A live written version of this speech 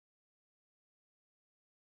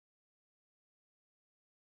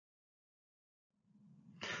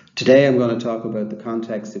Today I'm going to talk about the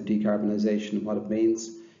context of decarbonisation and what it means,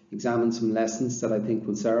 examine some lessons that I think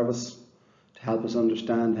will serve us to help us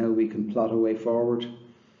understand how we can plot a way forward.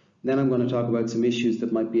 Then I'm going to talk about some issues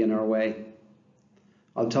that might be in our way.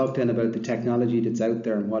 I'll talk then about the technology that's out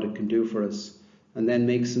there and what it can do for us, and then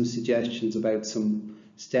make some suggestions about some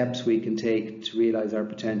steps we can take to realise our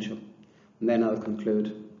potential. And then I'll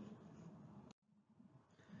conclude.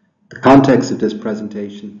 The context of this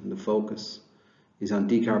presentation and the focus is on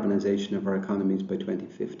decarbonisation of our economies by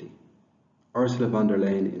 2050. Ursula von der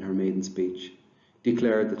Leyen, in her maiden speech,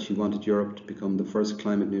 declared that she wanted Europe to become the first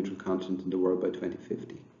climate-neutral continent in the world by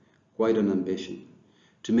 2050. Quite an ambition.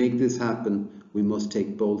 To make this happen, we must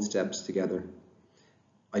take bold steps together.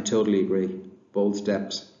 I totally agree. Bold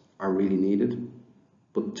steps are really needed,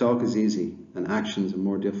 but talk is easy and actions are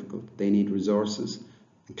more difficult. They need resources,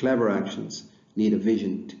 and clever actions need a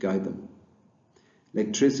vision to guide them.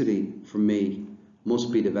 Electricity, for me,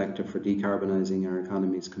 must be the vector for decarbonising our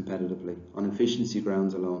economies competitively, on efficiency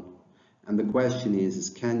grounds alone. And the question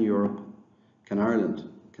is can Europe, can Ireland,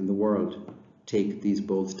 can the world take these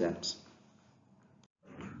bold steps?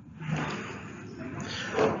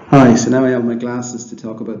 Hi, so now I have my glasses to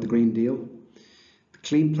talk about the Green Deal. The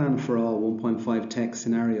Clean Plan for All 1.5 tech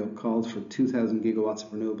scenario calls for 2,000 gigawatts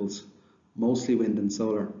of renewables, mostly wind and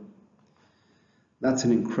solar. That's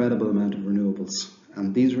an incredible amount of renewables,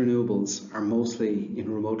 and these renewables are mostly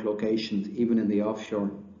in remote locations, even in the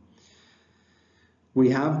offshore.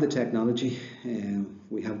 We have the technology,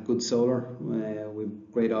 we have good solar, we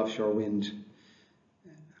have great offshore wind.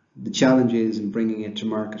 The challenge is in bringing it to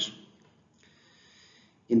market.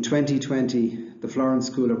 In 2020, the Florence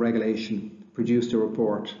School of Regulation produced a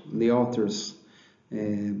report, and the authors,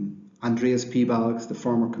 Andreas Piebalgs, the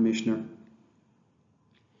former Commissioner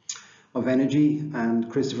of Energy, and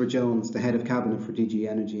Christopher Jones, the Head of Cabinet for DG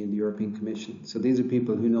Energy in the European Commission. So these are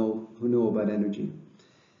people who know about energy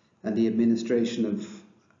and the administration of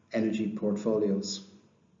energy portfolios.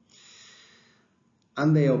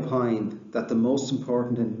 And they opine that the most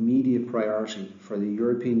important and immediate priority for the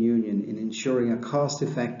European Union in ensuring a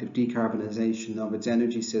cost-effective decarbonisation of its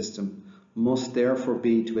energy system must therefore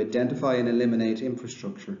be to identify and eliminate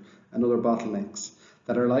infrastructure and other bottlenecks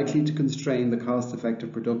that are likely to constrain the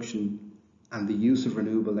cost-effective production and the use of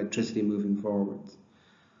renewable electricity moving forward.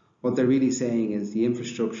 What they're really saying is the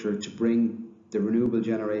infrastructure to bring the renewable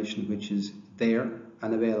generation, which is there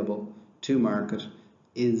and available to market,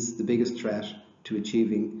 is the biggest threat to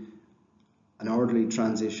achieving an orderly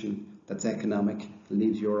transition that's economic and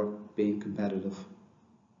leaves Europe being competitive.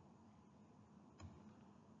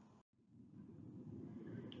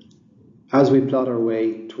 As we plot our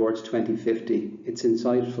way towards 2050, it's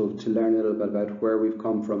insightful to learn a little bit about where we've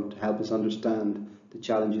come from to help us understand the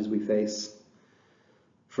challenges we face.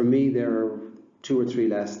 For me, there are 2 or 3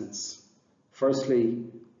 lessons. Firstly,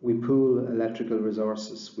 we pool electrical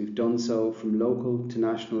resources. We've done so from local to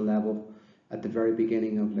national level at the very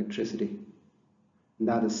beginning of electricity. And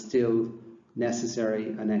that is still necessary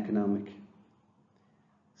and economic.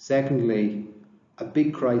 Secondly, a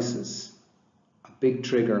big crisis, a big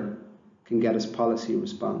trigger, can get us policy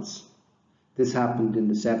response. This happened in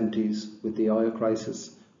the 70s with the oil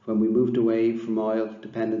crisis, when we moved away from oil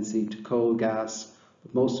dependency to coal, gas,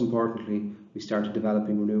 but most importantly, we started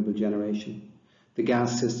developing renewable generation. The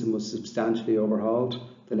gas system was substantially overhauled.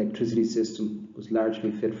 The electricity system was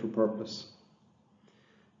largely fit for purpose.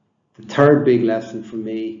 The third big lesson for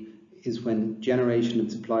me is when generation and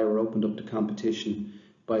supply were opened up to competition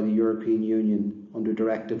by the European Union under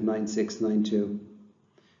Directive 9692.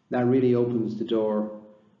 That really opens the door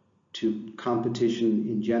to competition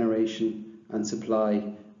in generation and supply,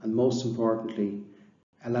 and most importantly,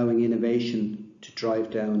 allowing innovation to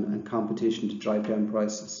drive down and competition to drive down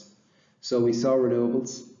prices. So we saw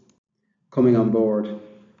renewables coming on board,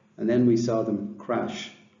 and then we saw them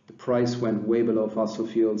crash. The price went way below fossil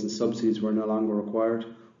fuels as subsidies were no longer required,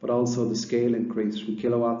 but also the scale increased from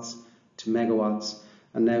kilowatts to megawatts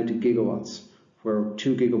and now to gigawatts, where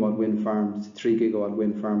 2 gigawatt wind farms to 3 gigawatt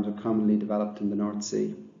wind farms are commonly developed in the North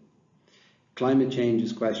Sea. Climate change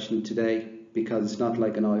is questioned today because it's not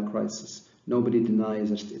like an oil crisis. Nobody denies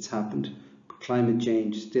that it's happened, but climate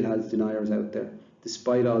change still has deniers out there,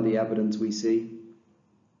 despite all the evidence we see.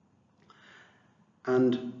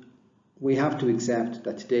 And we have to accept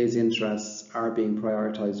that today's interests are being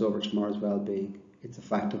prioritised over tomorrow's well-being. It's a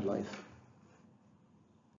fact of life.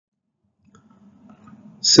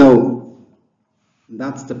 So,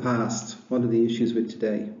 that's the past. What are the issues with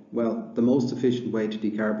today? Well, the most efficient way to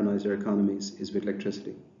decarbonise our economies is with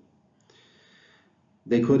electricity.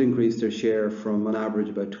 They could increase their share from on average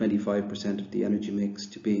about 25% of the energy mix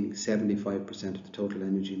to being 75% of the total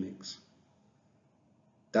energy mix.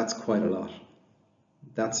 That's quite a lot.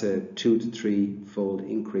 That's a 2 to 3 fold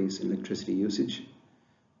increase in electricity usage.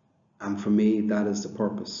 And for me, that is the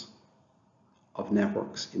purpose of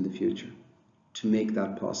networks in the future, to make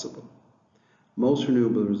that possible. Most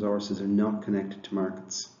renewable resources are not connected to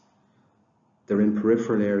markets. They're in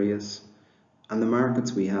peripheral areas, and the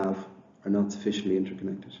markets we have are not sufficiently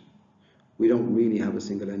interconnected. We don't really have a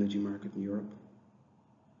single energy market in Europe.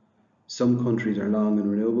 Some countries are long in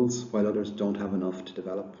renewables, while others don't have enough to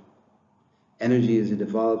develop. Energy is a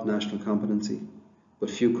devolved national competency, but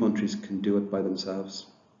few countries can do it by themselves.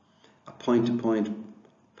 A point-to-point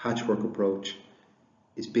patchwork approach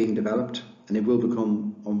is being developed, and it will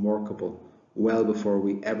become unworkable well before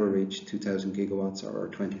we ever reach 2,000 gigawatts or our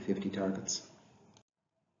 2050 targets.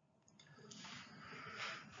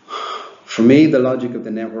 For me, the logic of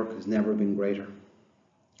the network has never been greater.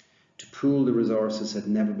 To pool the resources has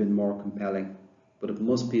never been more compelling, but it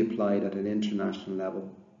must be applied at an international level,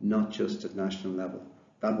 not just at national level.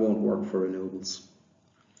 That won't work for renewables.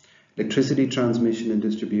 Electricity transmission and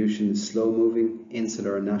distribution is slow-moving,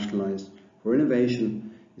 insular and nationalised, where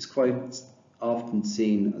innovation is quite often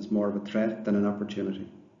seen as more of a threat than an opportunity.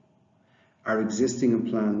 Our existing and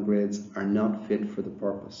planned grids are not fit for the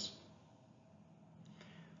purpose.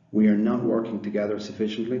 We are not working together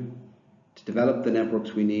sufficiently to develop the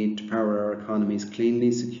networks we need to power our economies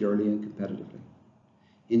cleanly, securely and competitively.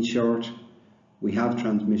 In short, we have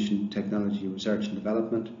transmission technology research and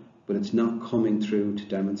development, but it's not coming through to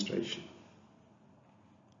demonstration.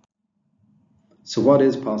 So what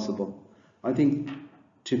is possible? I think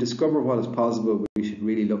to discover what is possible, we should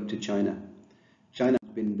really look to China. China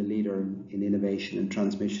has been the leader in innovation and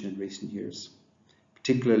transmission in recent years,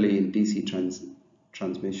 particularly in DC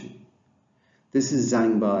transmission. This is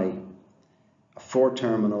Zhangbai, a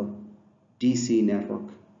 4-terminal DC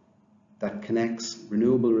network that connects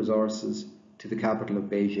renewable resources to the capital of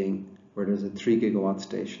Beijing, where there's a 3 gigawatt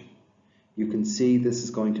station. You can see this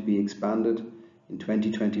is going to be expanded in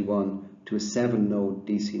 2021 to a 7-node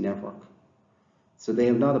DC network. So they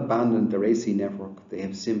have not abandoned their AC network, they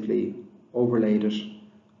have simply overlaid it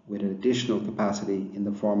with an additional capacity in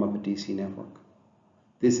the form of a DC network.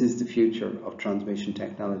 This is the future of transmission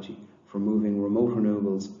technology for moving remote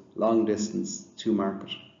renewables long distance to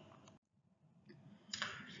market.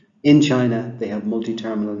 In China, they have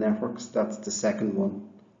multi-terminal networks. That's the second one.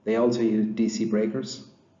 They also use DC breakers,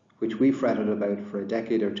 which we fretted about for a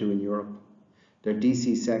decade or two in Europe. Their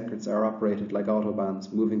DC circuits are operated like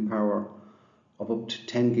autobahns, moving power of up to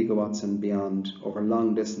 10 gigawatts and beyond over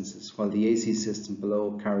long distances, while the AC system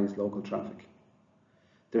below carries local traffic.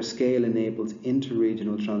 Their scale enables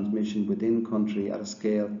inter-regional transmission within country at a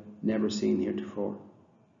scale never seen heretofore.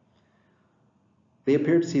 They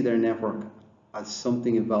appear to see their network as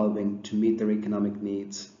something evolving to meet their economic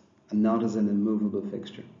needs and not as an immovable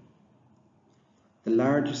fixture. The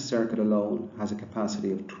largest circuit alone has a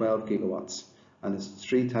capacity of 12 gigawatts and is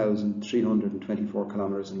 3,324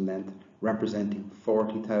 kilometers in length, representing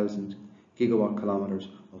 40,000 gigawatt kilometers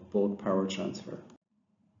of bulk power transfer.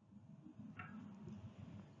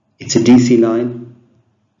 It's a DC line.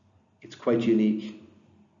 It's quite unique.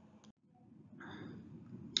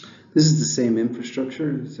 This is the same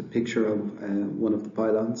infrastructure. It's a picture of one of the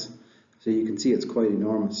pylons. So you can see it's quite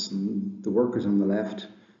enormous. And the workers on the left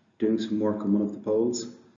doing some work on one of the poles.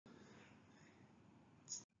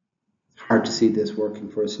 It's hard to see this working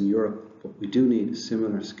for us in Europe, but we do need a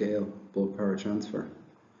similar scale bulk power transfer.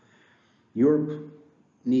 Europe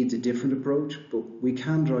needs a different approach, but we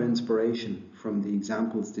can draw inspiration from the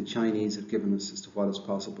examples the Chinese have given us as to what is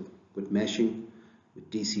possible with meshing,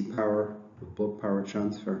 with DC power, with bulk power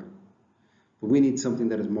transfer. But we need something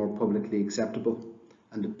that is more publicly acceptable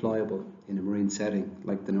and deployable in a marine setting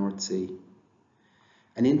like the North Sea.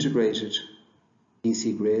 An integrated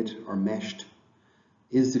DC grid, or meshed,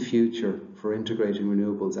 is the future for integrating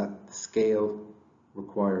renewables at the scale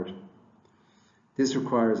required. This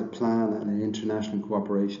requires a plan and an international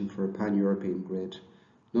cooperation for a pan-European grid.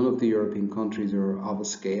 None of the European countries are of a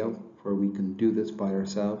scale where we can do this by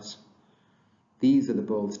ourselves. These are the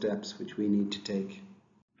bold steps which we need to take.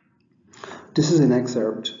 This is an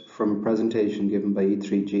excerpt from a presentation given by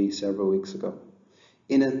E3G several weeks ago.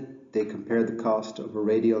 In it, they compared the cost of a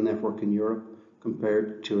radial network in Europe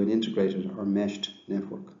compared to an integrated or meshed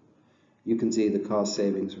network. You can see the cost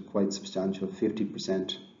savings are quite substantial,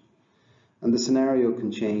 50%. And the scenario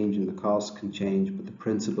can change and the cost can change, but the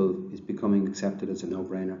principle is becoming accepted as a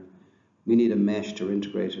no-brainer. We need a meshed or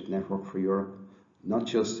integrated network for Europe, not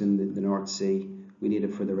just in the North Sea, we need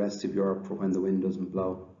it for the rest of Europe for when the wind doesn't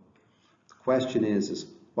blow. The question is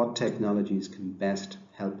what technologies can best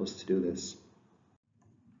help us to do this?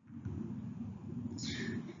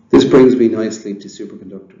 This brings me nicely to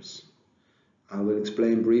superconductors. I will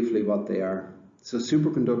explain briefly what they are. So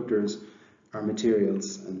superconductors are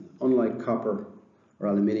materials, and unlike copper or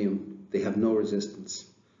aluminium, they have no resistance.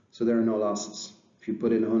 So there are no losses. If you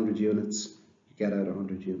put in 100 units, you get out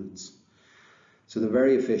 100 units. So they're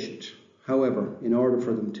very efficient. However, in order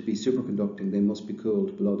for them to be superconducting, they must be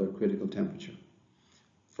cooled below their critical temperature.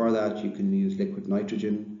 For that, you can use liquid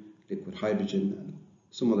nitrogen, liquid hydrogen, and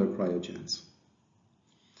some other cryogens.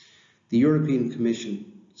 The European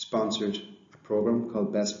Commission sponsored a program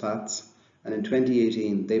called Best Paths, and in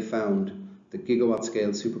 2018 they found that gigawatt-scale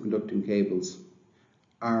superconducting cables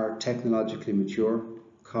are technologically mature,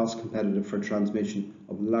 cost competitive for transmission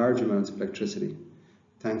of large amounts of electricity.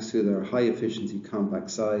 Thanks to their high efficiency,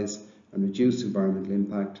 compact size and reduced environmental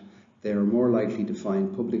impact, they are more likely to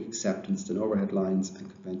find public acceptance than overhead lines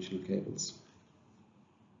and conventional cables.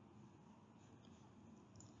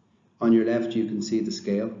 On your left you can see the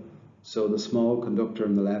scale. So the small conductor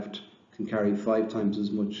on the left can carry 5 times as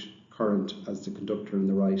much current as the conductor on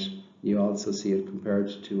the right. You also see it compared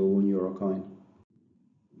to a €1 coin.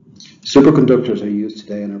 Superconductors are used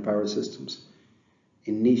today in our power systems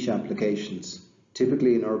in niche applications,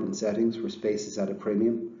 typically in urban settings where space is at a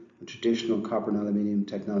premium and traditional copper and aluminium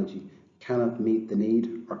technology cannot meet the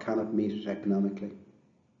need or cannot meet it economically.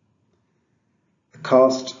 The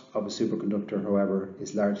cost of a superconductor, however,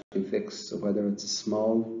 is largely fixed, so whether it's a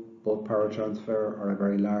small bulk power transfer or a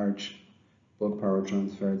very large bulk power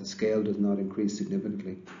transfer, the scale does not increase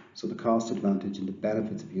significantly, so the cost advantage and the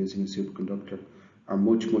benefits of using a superconductor are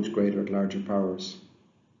much greater at larger powers.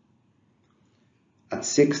 At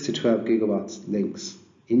 6 to 12 gigawatts links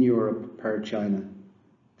in Europe per China,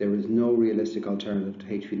 there is no realistic alternative to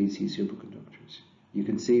HVDC superconductors. You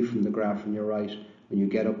can see from the graph on your right, when you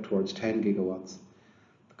get up towards 10 gigawatts,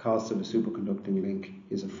 the cost of a superconducting link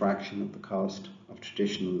is a fraction of the cost of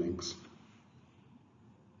traditional links.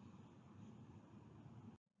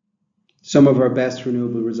 Some of our best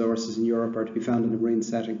renewable resources in Europe are to be found in a marine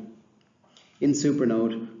setting. In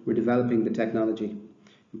SuperNode, we're developing the technology,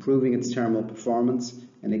 improving its thermal performance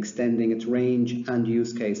and extending its range and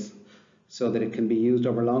use case so that it can be used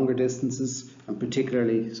over longer distances and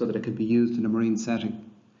particularly so that it can be used in a marine setting.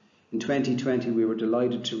 In 2020, we were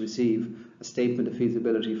delighted to receive a statement of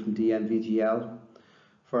feasibility from DNVGL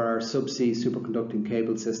for our subsea superconducting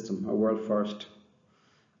cable system, a world first.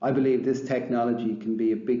 I believe this technology can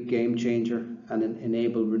be a big game changer and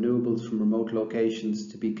enable renewables from remote locations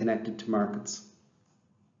to be connected to markets.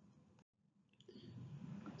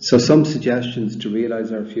 So some suggestions to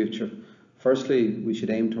realise our future. Firstly, we should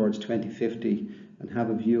aim towards 2050 and have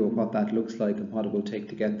a view of what that looks like and what it will take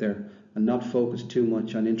to get there, and not focus too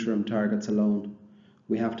much on interim targets alone.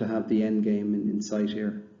 We have to have the end game in sight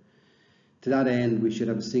here. To that end, we should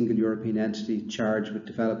have a single European entity charged with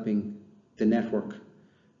developing the network,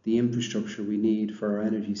 the infrastructure we need for our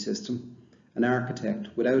energy system, an architect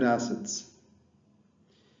without assets.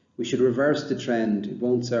 We should reverse the trend, it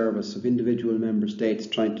won't serve us, of individual member states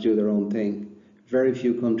trying to do their own thing. Very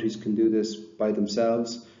few countries can do this by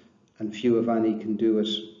themselves, and few, if any, can do it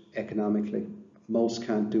economically. Most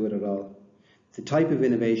can't do it at all. The type of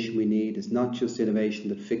innovation we need is not just innovation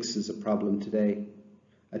that fixes a problem today,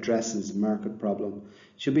 addresses a market problem.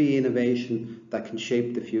 It should be innovation that can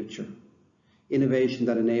shape the future. Innovation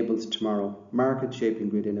that enables tomorrow, market shaping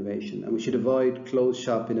grid innovation, and we should avoid closed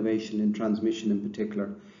shop innovation in transmission in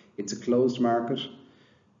particular. It's a closed market,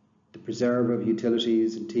 the preserve of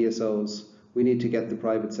utilities and TSOs. We need to get the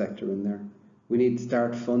private sector in there. We need to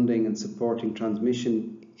start funding and supporting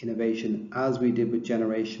transmission innovation as we did with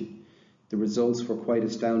generation. The results were quite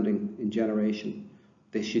astounding in generation.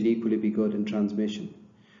 They should equally be good in transmission.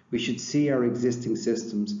 We should see our existing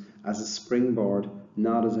systems as a springboard,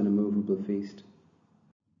 not as an immovable feast.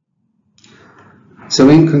 So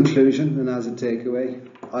in conclusion, and as a takeaway,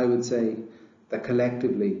 I would say that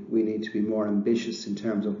collectively we need to be more ambitious in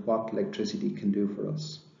terms of what electricity can do for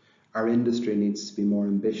us. Our industry needs to be more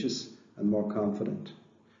ambitious and more confident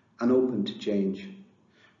and open to change.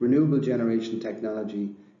 Renewable generation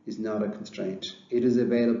technology is not a constraint. It is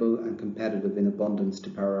available and competitive in abundance to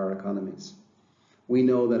power our economies. We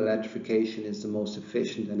know that electrification is the most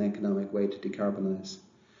efficient and economic way to decarbonise.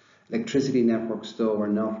 Electricity networks, though, are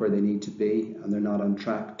not where they need to be, and they're not on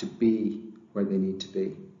track to be where they need to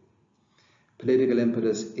be. Political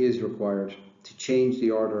impetus is required to change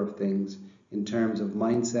the order of things in terms of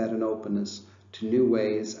mindset and openness to new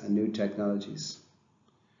ways and new technologies.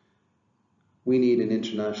 We need an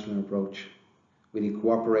international approach. We need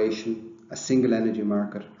cooperation, a single energy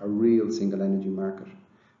market, a real single energy market,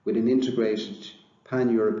 with an integrated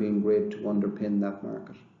pan-European grid to underpin that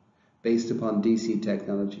market, based upon DC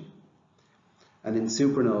technology. And in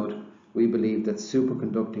SuperNode, we believe that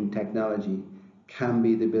superconducting technology can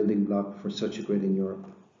be the building block for such a grid in Europe.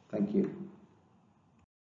 Thank you.